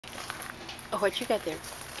Oh, what you got there?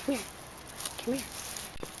 Come here. Come here.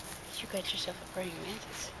 You got yourself a praying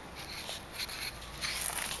mantis.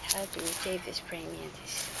 How do we save this praying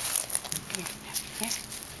mantis? Come here. Here.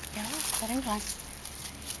 No, let him run.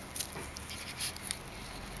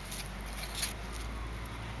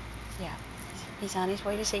 Yeah. He's on his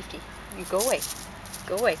way to safety. You go away.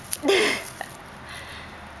 Go away.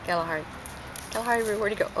 Kalahari. Kalahari,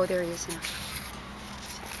 where'd he go? Oh, there he is now.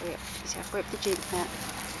 He's halfway up the jade plant.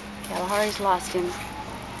 Kalahari's lost him.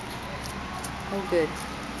 Oh, good.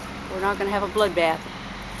 We're not going to have a bloodbath.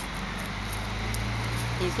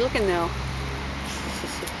 He's looking, though.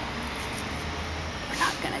 We're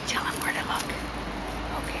not going to tell him where to look.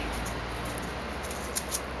 Okay.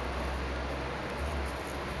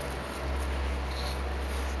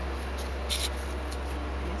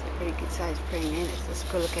 That's a pretty good sized praying mantis. Let's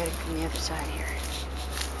go look at it from the other side here.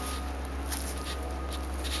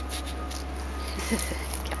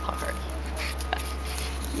 Kalahari.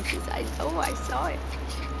 He says, I know, I saw it.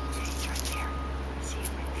 He's right there. See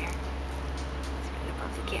him right there. He's right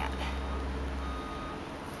above the cat.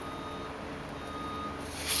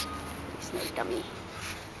 He's no dummy.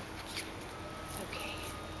 Okay.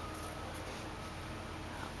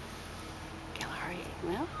 Kalahari,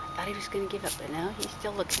 well, I thought he was going to give up, but now he's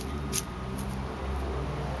still looking.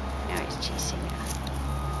 Now he's chasing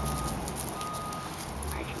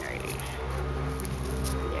imaginary.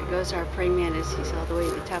 There goes our praying mantis. He's all the way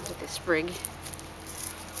to the top of the sprig.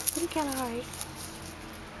 Hey, Kalahari.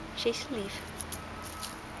 Chase the leaf.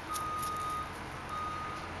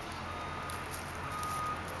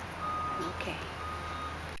 Okay.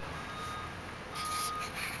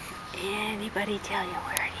 Anybody tell you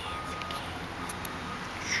where it is?